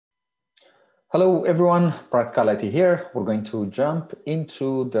Hello everyone, Practical IT here. We're going to jump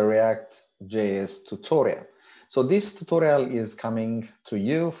into the React.js tutorial. So this tutorial is coming to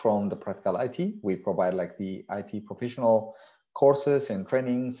you from the Practical IT. We provide like the IT professional courses and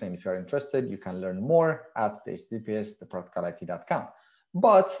trainings. And if you're interested, you can learn more at the https thepracticalit.com.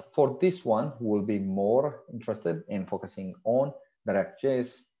 But for this one, we'll be more interested in focusing on the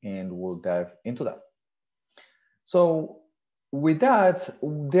React.js and we'll dive into that. So with that,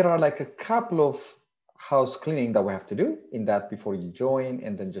 there are like a couple of house cleaning that we have to do in that before you join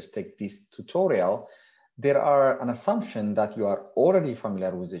and then just take this tutorial. There are an assumption that you are already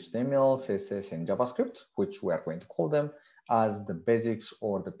familiar with HTML, CSS, and JavaScript, which we are going to call them as the basics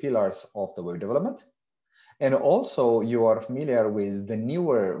or the pillars of the web development. And also you are familiar with the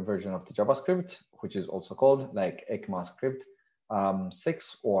newer version of the JavaScript, which is also called like ECMAScript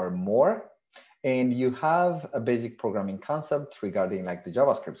 6 or more. And you have a basic programming concept regarding like the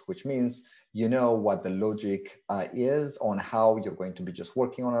JavaScript, which means you know what the logic is on how you're going to be just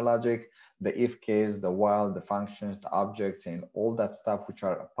working on a logic, the if case, the while, the functions, the objects, and all that stuff, which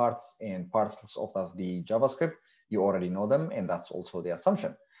are parts and parcels of the JavaScript. You already know them, and that's also the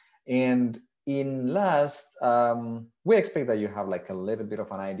assumption. And in last, we expect that you have like a little bit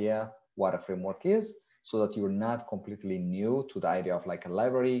of an idea what a framework is, so that you're not completely new to the idea of like a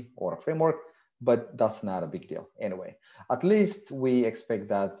library or a framework. But that's not a big deal anyway. At least we expect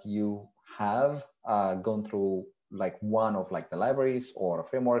that you have gone through like one of like the libraries or a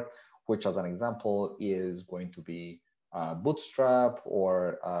framework, which as an example is going to be Bootstrap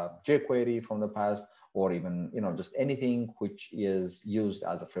or jQuery from the past, or even just anything which is used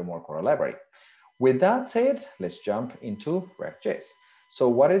as a framework or a library. With that said, let's jump into React.js. So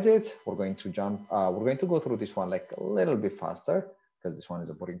what is it? We're going to go through this one like a little bit faster because this one is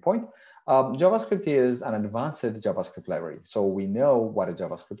a boring point. JavaScript is an advanced JavaScript library. So we know what a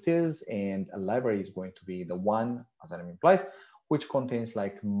JavaScript is, and a library is going to be the one, as the name implies, which contains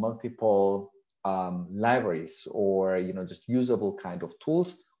like multiple libraries or just usable kind of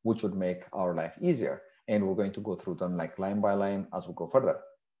tools, which would make our life easier. And we're going to go through them like line by line as we go further.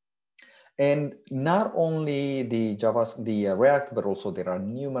 And not only the React, but also there are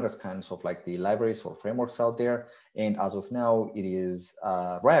numerous kinds of like the libraries or frameworks out there. And as of now, it is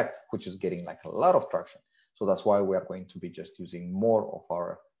React, which is getting like a lot of traction. So that's why we are going to be just using more of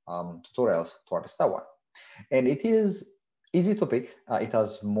our tutorials towards that one. And it is easy to pick. It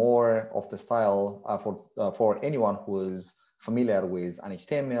has more of the style for anyone who is familiar with an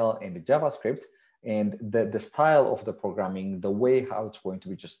HTML and the JavaScript. And the style of the programming, the way how it's going to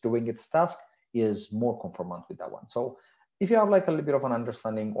be just doing its task is more conformant with that one. So if you have like a little bit of an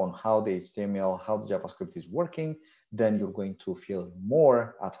understanding on how the HTML, how the JavaScript is working, then you're going to feel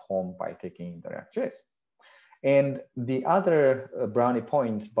more at home by taking the React.js. And the other brownie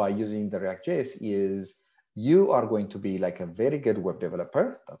point by using the React.js is you are going to be like a very good web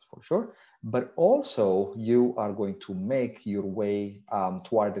developer, that's for sure. But also you are going to make your way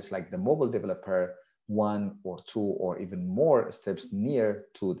toward this like the mobile developer, one or two or even more steps near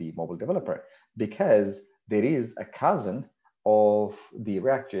to the mobile developer, because there is a cousin of the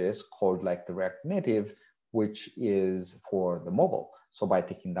React.js called like the React Native, which is for the mobile. So by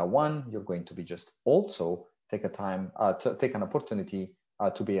taking that one, you're going to be just also take an opportunity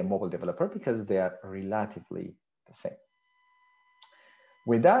to be a mobile developer, because they are relatively the same.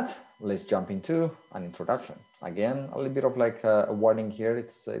 With that, let's jump into an introduction. Again, a little bit of like a warning here.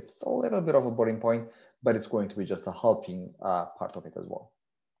 It's a little bit of a boring point, but it's going to be just a helping part of it as well.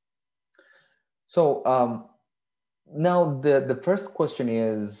 So now the first question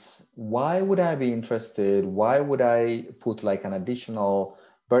is, why would I be interested? Why would I put like an additional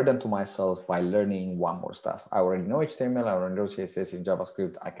burden to myself by learning one more stuff? I already know HTML, I already know CSS and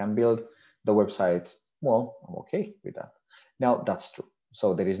JavaScript. I can build the website. Well, I'm okay with that. Now that's true.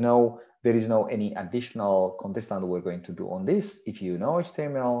 So there is no any additional contestant we're going to do on this. If you know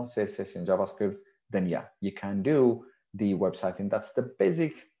HTML, CSS, and JavaScript, then yeah, you can do the website, and that's the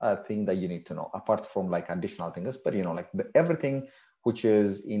basic thing that you need to know, apart from like additional things. But like everything which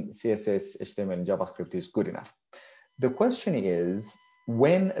is in CSS, HTML, and JavaScript is good enough. The question is,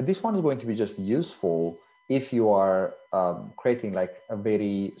 when this one is going to be just useful if you are creating like a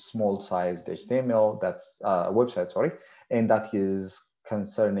very small sized HTML, that's website, sorry, and that is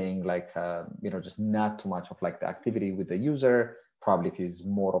concerning like just not too much of like the activity with the user. Probably it is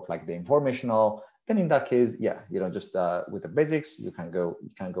more of like the informational. Then in that case, yeah, just with the basics, you can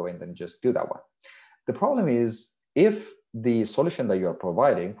go in and just do that one. The problem is, if the solution that you are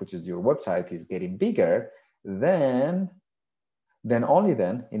providing, which is your website, is getting bigger, then only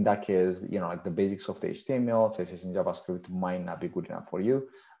then, in that case, like the basics of the HTML, CSS, and JavaScript might not be good enough for you.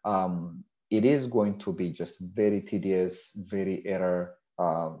 it is going to be just very tedious, very error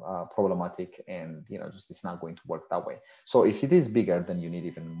problematic, and just it's not going to work that way. So if it is bigger, then you need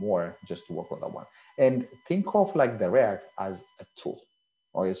even more just to work on that one. And think of like the React as a tool.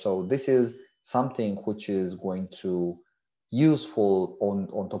 Okay, so this is something which is going to useful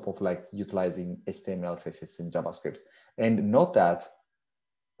on top of like utilizing HTML, CSS, and JavaScript. And note that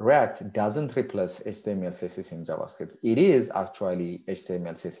React doesn't replace HTML, CSS in JavaScript. It is actually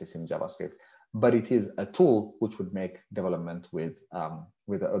HTML, CSS in JavaScript, but it is a tool which would make development with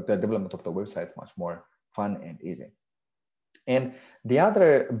the development of the website much more fun and easy. And the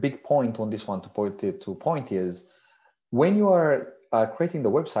other big point on this one to point is when you are creating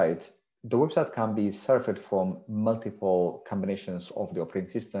the website can be served from multiple combinations of the operating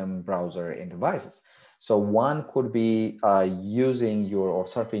system, browser, and devices. So one could be using or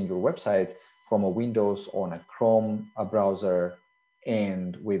surfing your website from a Windows on a Chrome browser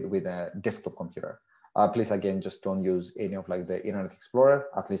and with a desktop computer. Please, again, just don't use any of like the Internet Explorer.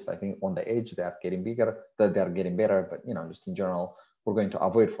 At least I think on the edge, they are getting bigger, that they are getting better. But, just in general, we're going to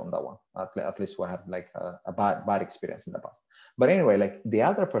avoid from that one. At least we have like a bad experience in the past. But anyway, like the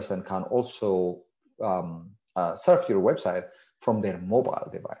other person can also surf your website from their mobile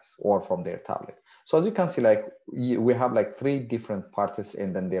device or from their tablet. So as you can see, like we have like 3 different parties,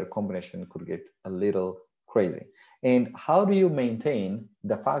 and then their combination could get a little crazy. And how do you maintain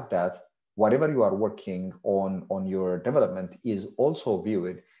the fact that whatever you are working on your development is also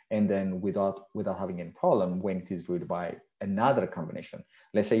viewed, and then without having any problem when it is viewed by another combination?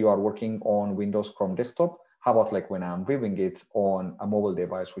 Let's say you are working on Windows Chrome desktop. How about like when I'm viewing it on a mobile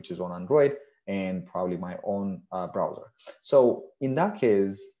device, which is on Android and probably my own browser? So in that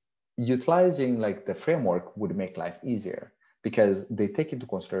case, utilizing like the framework would make life easier because they take into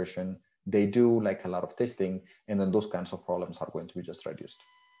consideration, they do like a lot of testing, and then those kinds of problems are going to be just reduced.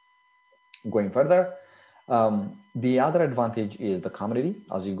 Going further, the other advantage is the community.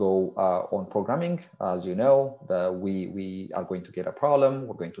 As you go on programming, as you know, we are going to get a problem.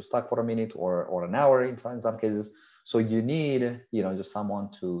 We're going to stuck for a minute or an hour in some cases. So you need, just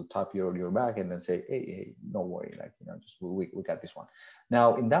someone to tap your back and then say, hey, don't worry, like, just we got this one.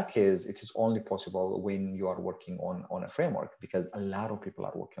 Now, in that case, it is only possible when you are working on a framework, because a lot of people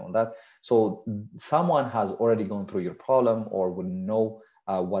are working on that. So someone has already gone through your problem or will know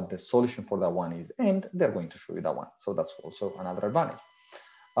what the solution for that one is, and they're going to show you that one. So that's also another advantage.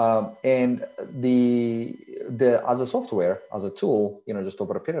 And as a software, as a tool, just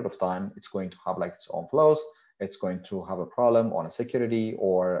over a period of time, it's going to have like its own flaws. It's going to have a problem on a security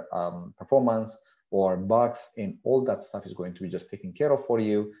or performance or bugs, and all that stuff is going to be just taken care of for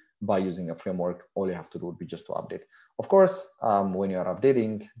you by using a framework. All you have to do would be just to update. Of course, when you're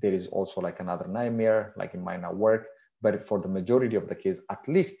updating, there is also like another nightmare, like it might not work. But for the majority of the case, at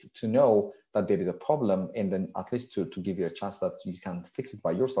least to know that there is a problem, and then at least to give you a chance that you can fix it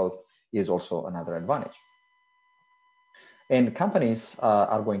by yourself, is also another advantage. And companies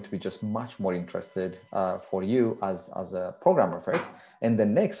are going to be just much more interested for you as a programmer first. And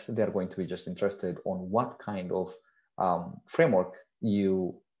then next, they're going to be just interested on what kind of framework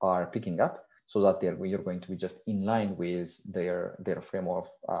you are picking up, so that you're going to be just in line with their framework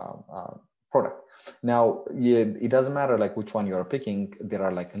product. Now, it doesn't matter like which one you're picking. There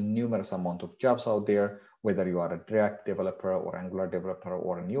are like a numerous amount of jobs out there, whether you are a React developer or Angular developer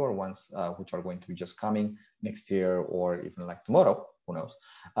or newer ones, which are going to be just coming next year or even like tomorrow, who knows?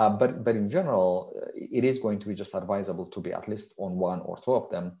 But in general, it is going to be just advisable to be at least on one or two of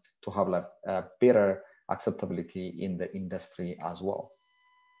them to have like a better acceptability in the industry as well.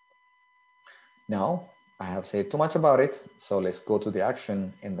 Now, I have said too much about it, so let's go to the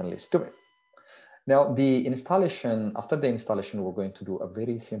action and then let's do it. Now, the installation, after the installation, we're going to do a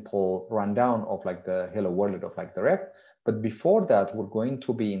very simple rundown of like the hello world of like the React. But before that, we're going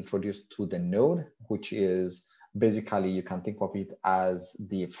to be introduced to the node, which is basically, you can think of it as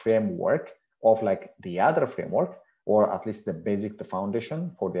the framework of like the other framework, or at least the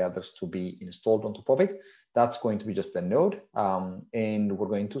foundation for the others to be installed on top of it. That's going to be just the node. And we're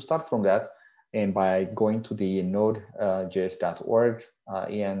going to start from that. And by going to the node.js.org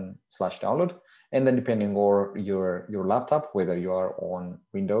en/download, and then depending on your laptop, whether you are on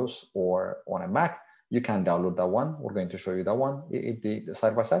Windows or on a Mac, you can download that one. We're going to show you that one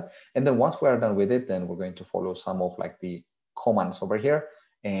side by side. And then once we are done with it, then we're going to follow some of like the commands over here,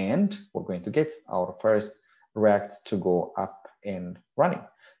 and we're going to get our first React to go up and running.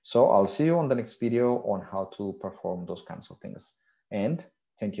 So I'll see you on the next video on how to perform those kinds of things. And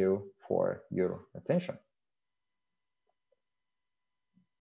thank you for your attention.